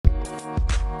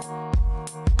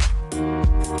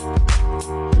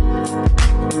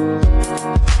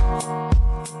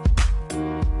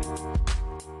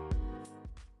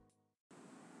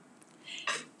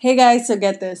Hey guys, so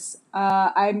get this.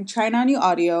 I'm trying out new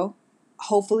audio.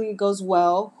 Hopefully it goes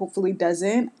well. Hopefully it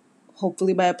doesn't.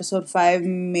 Hopefully by episode 5,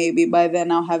 maybe by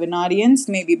then I'll have an audience.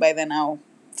 Maybe by then I'll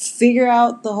figure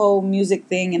out the whole music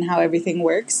thing and how everything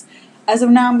works. As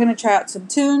of now, I'm going to try out some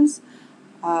tunes.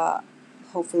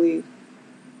 Hopefully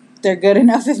they're good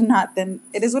enough. If not, then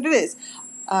it is what it is.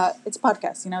 It's a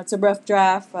podcast, it's a rough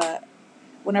draft.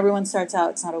 When everyone starts out,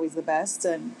 it's not always the best.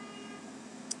 And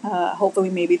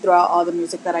hopefully maybe throughout all the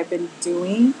music that I've been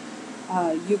doing,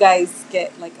 you guys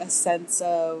get like a sense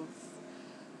of,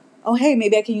 oh, hey,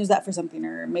 maybe I can use that for something,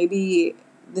 or maybe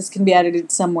this can be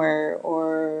edited somewhere,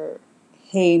 or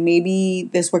hey, maybe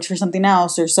this works for something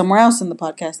else or somewhere else in the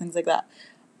podcast, things like that.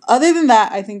 Other than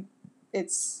that, I think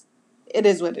it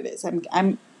is what it is.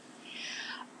 I'm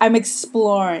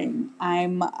exploring.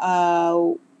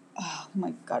 Oh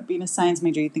my God, being a science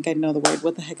major, you think I'd know the word.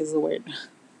 What the heck is the word?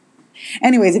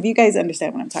 Anyways, if you guys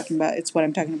understand what I'm talking about, it's what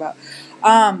I'm talking about.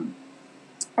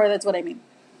 Or that's what I mean.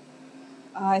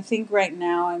 I think right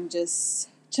now I'm just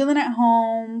chilling at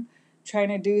home, trying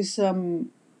to do some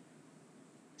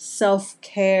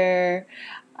self-care.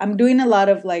 I'm doing a lot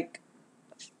of like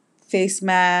face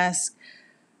mask,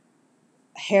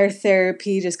 hair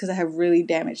therapy, just because I have really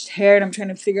damaged hair and I'm trying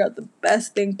to figure out the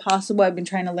best thing possible. I've been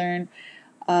trying to learn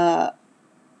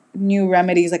new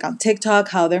remedies like on TikTok,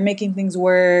 how they're making things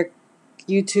work.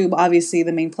 YouTube, obviously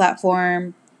the main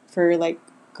platform for like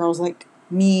girls like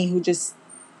me who just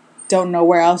don't know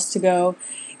where else to go.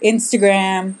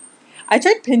 Instagram. I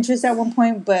tried Pinterest at one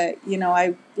point, but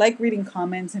I like reading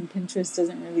comments, and Pinterest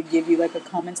doesn't really give you like a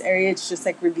comments area. It's just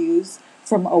like reviews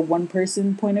from a one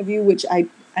person point of view, which I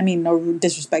mean, no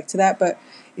disrespect to that, but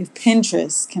if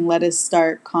Pinterest can let us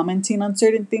start commenting on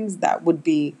certain things, that would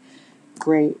be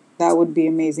great. That would be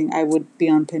amazing. I would be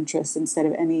on Pinterest instead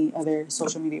of any other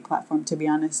social media platform, to be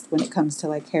honest, when it comes to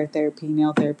like hair therapy,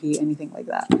 nail therapy, anything like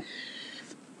that.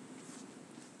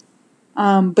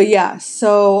 But yeah,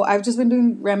 so I've just been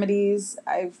doing remedies.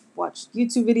 I've watched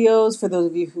YouTube videos for those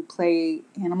of you who play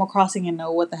Animal Crossing and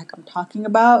know what the heck I'm talking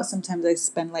about. Sometimes I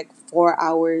spend like 4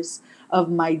 hours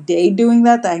of my day doing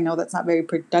that. I know that's not very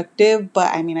productive,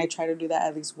 but I mean, I try to do that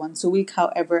at least once a week.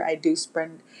 However, I do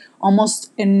spend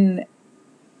almost an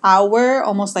hour,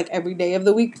 almost like every day of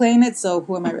the week playing it. So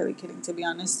who am I really kidding, to be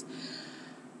honest?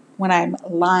 When I'm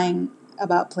lying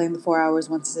about playing the 4 hours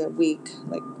once a week,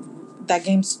 like that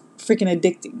game's freaking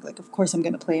addicting. Like, of course I'm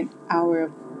going to play an hour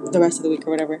of the rest of the week or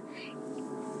whatever.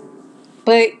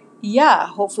 But yeah,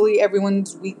 hopefully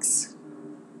everyone's weeks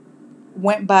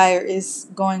went by or is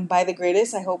going by the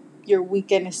greatest. I hope your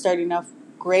weekend is starting off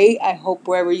great. I hope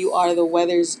wherever you are, the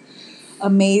weather's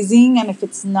amazing. And if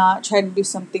it's not, try to do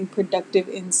something productive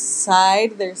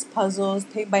inside. There's puzzles.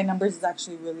 Paint by numbers is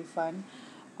actually really fun.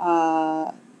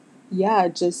 Yeah,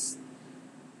 just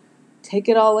take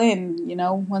it all in,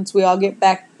 once we all get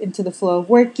back into the flow of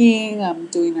working,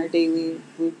 doing our daily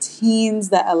routines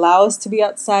that allow us to be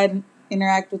outside and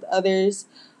interact with others.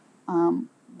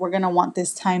 We're going to want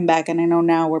this time back. And I know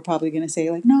now we're probably going to say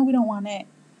like, no, we don't want it.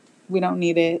 We don't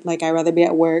need it. Like, I'd rather be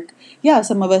at work. Yeah,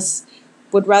 some of us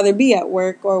would rather be at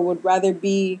work or would rather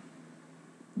be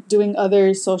doing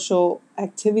other social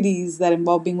activities that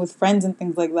involve being with friends and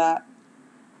things like that.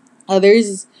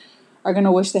 Others are going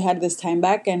to wish they had this time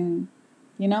back, and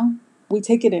we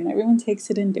take it in. Everyone takes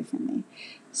it in differently.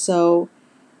 So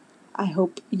I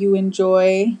hope you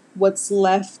enjoy what's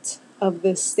left of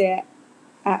this stay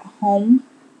at home.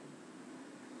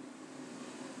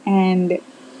 And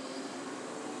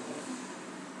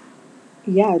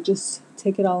yeah, just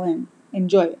take it all in.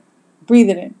 Enjoy it. Breathe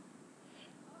it in.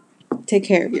 Take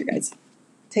care of you guys.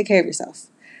 Take care of yourself.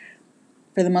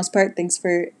 For the most part, thanks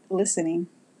for listening.